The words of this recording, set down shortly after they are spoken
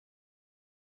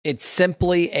It's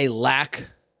simply a lack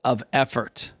of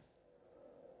effort.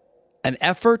 An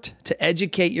effort to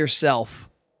educate yourself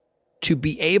to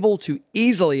be able to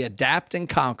easily adapt and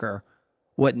conquer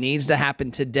what needs to happen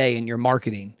today in your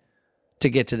marketing to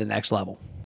get to the next level.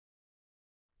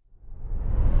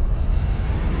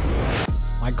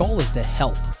 My goal is to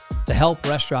help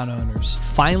restaurant owners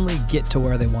finally get to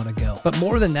where they want to go. But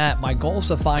more than that, my goal is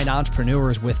to find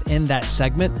entrepreneurs within that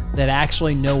segment that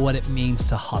actually know what it means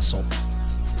to hustle.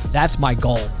 That's my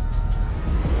goal.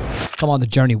 Come on the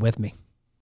journey with me.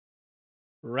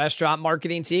 Restaurant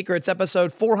Marketing Secrets,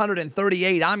 episode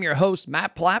 438. I'm your host,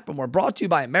 Matt Plapp, and we're brought to you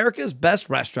by America's Best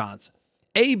Restaurants.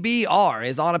 ABR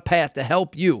is on a path to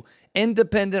help you,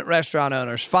 independent restaurant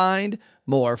owners, find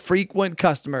more frequent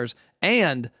customers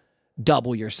and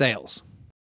double your sales.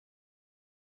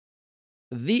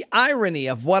 The irony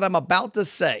of what I'm about to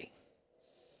say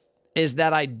is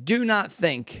that I do not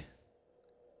think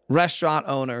restaurant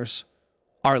owners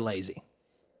are lazy.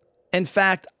 In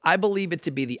fact, I believe it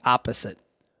to be the opposite.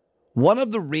 One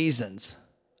of the reasons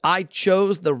I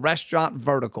chose the restaurant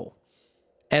vertical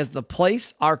as the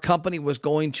place our company was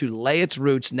going to lay its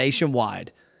roots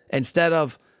nationwide, instead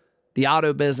of the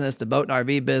auto business, the boat and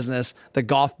RV business, the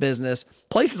golf business,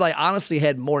 places I honestly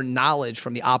had more knowledge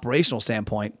from the operational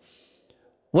standpoint,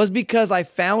 was because I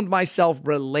found myself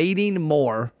relating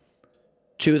more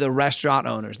to the restaurant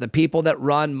owners, the people that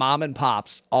run mom and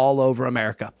pops all over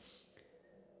America.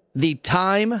 The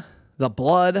time, the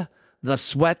blood, the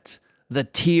sweat, the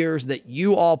tears that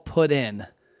you all put in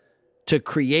to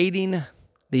creating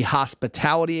the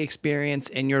hospitality experience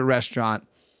in your restaurant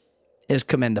is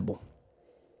commendable.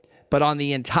 But on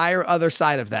the entire other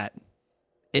side of that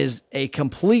is a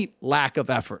complete lack of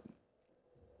effort.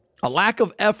 A lack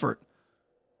of effort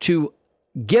to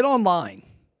get online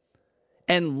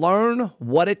and learn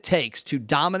what it takes to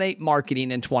dominate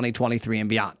marketing in 2023 and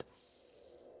beyond.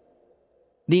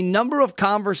 The number of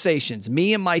conversations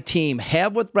me and my team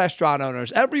have with restaurant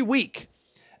owners every week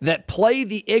that play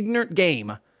the ignorant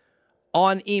game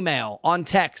on email, on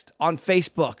text, on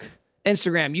Facebook,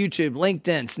 Instagram, YouTube,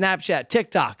 LinkedIn, Snapchat,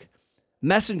 TikTok,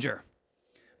 Messenger,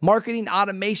 marketing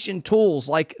automation tools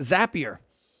like Zapier.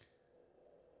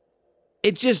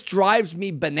 It just drives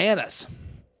me bananas.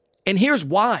 And here's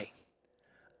why.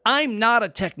 I'm not a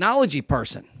technology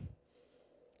person.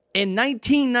 In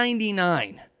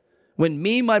 1999, when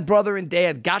me, my brother, and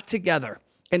dad got together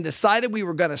and decided we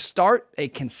were going to start a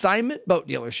consignment boat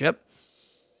dealership,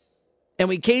 and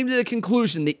we came to the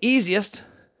conclusion the easiest,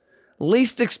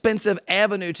 least expensive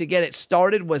avenue to get it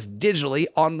started was digitally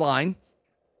online,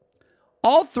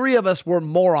 all three of us were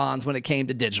morons when it came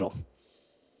to digital.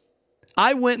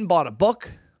 I went and bought a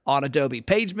book on Adobe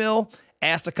PageMill,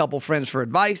 asked a couple friends for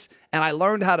advice, and I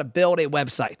learned how to build a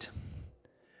website.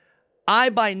 I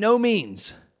by no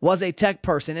means was a tech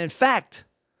person. In fact,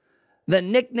 the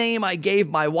nickname I gave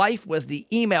my wife was the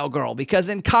email girl, because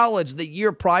in college the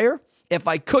year prior, if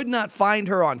I could not find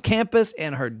her on campus,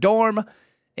 in her dorm,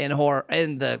 in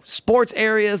the sports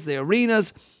areas, the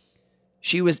arenas,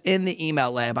 she was in the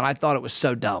email lab, and I thought it was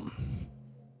so dumb.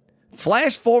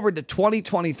 Flash forward to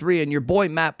 2023, and your boy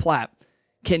Matt Plapp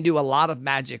can do a lot of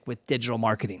magic with digital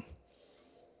marketing.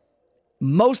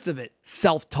 Most of it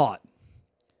self-taught.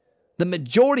 The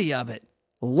majority of it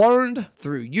learned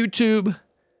through YouTube,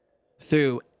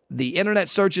 through the internet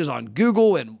searches on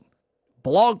Google and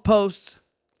blog posts,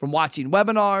 from watching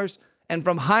webinars, and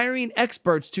from hiring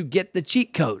experts to get the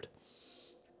cheat code.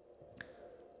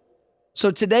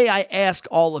 So today I ask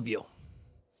all of you,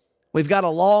 we've got a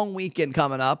long weekend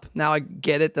coming up. Now I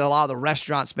get it that a lot of the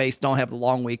restaurant space don't have the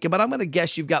long weekend, but I'm going to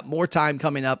guess you've got more time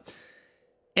coming up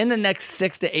in the next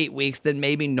 6 to 8 weeks than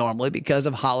maybe normally because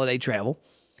of holiday travel.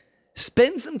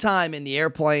 Spend some time in the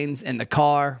airplanes, in the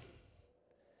car,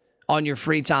 on your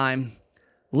free time,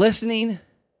 listening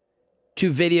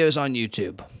to videos on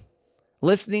YouTube,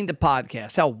 listening to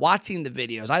podcasts, hell, watching the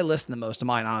videos. I listen to most of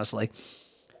mine, honestly.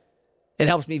 It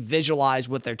helps me visualize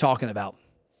what they're talking about.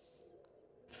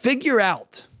 Figure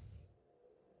out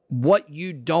what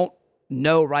you don't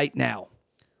know right now.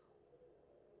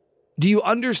 Do you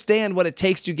understand what it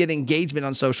takes to get engagement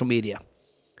on social media?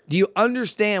 Do you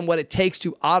understand what it takes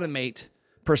to automate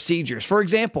procedures? For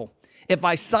example, if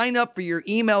I sign up for your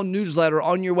email newsletter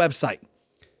on your website,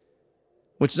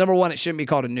 which, number one, it shouldn't be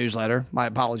called a newsletter. My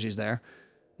apologies there.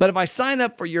 But if I sign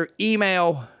up for your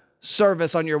email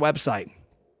service on your website,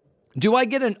 do I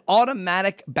get an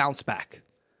automatic bounce back,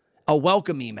 a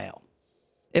welcome email?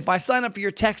 If I sign up for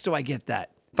your text, do I get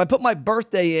that? If I put my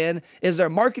birthday in, is there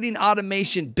marketing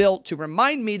automation built to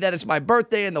remind me that it's my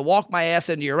birthday and to walk my ass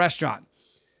into your restaurant?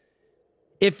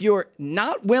 If you're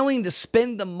not willing to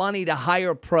spend the money to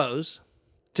hire pros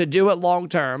to do it long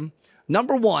term,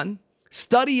 number one,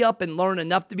 study up and learn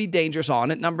enough to be dangerous on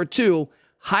it. Number two,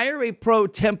 hire a pro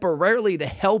temporarily to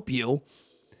help you.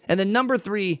 And then number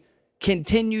three,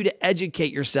 continue to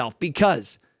educate yourself,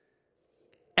 because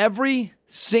every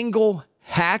single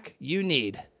hack you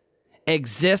need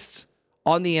exists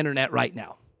on the internet right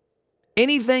now.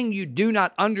 Anything you do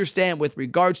not understand with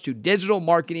regards to digital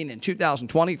marketing in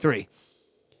 2023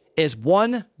 is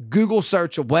one Google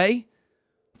search away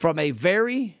from a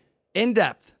very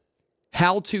in-depth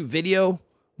how-to video,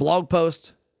 blog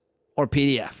post, or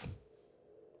PDF.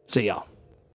 See y'all.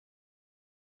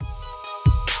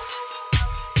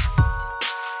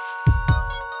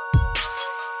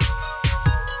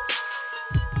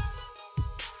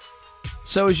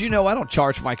 So as you know, I don't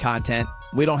charge for my content.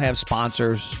 We don't have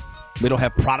sponsors. We don't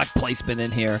have product placement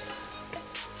in here.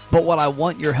 But what I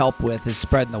want your help with is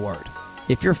spreading the word.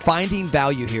 If you're finding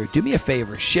value here, do me a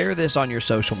favor. Share this on your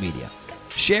social media.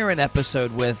 Share an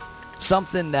episode with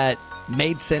something that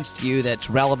made sense to you, that's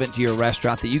relevant to your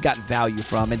restaurant, that you got value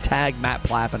from, and tag Matt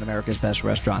Plapp and America's Best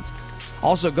Restaurants.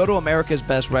 Also, go to America's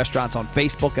Best Restaurants on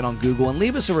Facebook and on Google and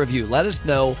leave us a review. Let us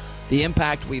know the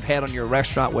impact we've had on your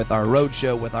restaurant with our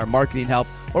roadshow, with our marketing help,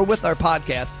 or with our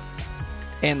podcast.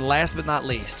 And last but not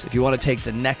least, if you want to take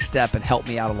the next step and help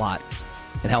me out a lot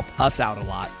and help us out a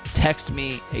lot, text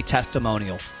me a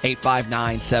testimonial,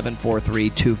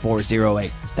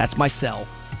 859-743-2408. That's my cell.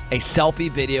 A selfie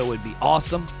video would be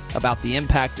awesome about the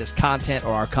impact this content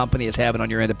or our company is having on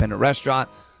your independent restaurant.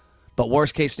 But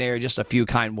worst case scenario, just a few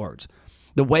kind words.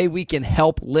 The way we can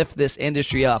help lift this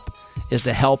industry up is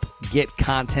to help get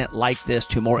content like this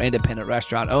to more independent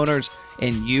restaurant owners,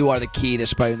 and you are the key to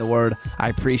spreading the word. I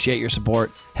appreciate your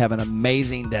support. Have an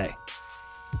amazing day.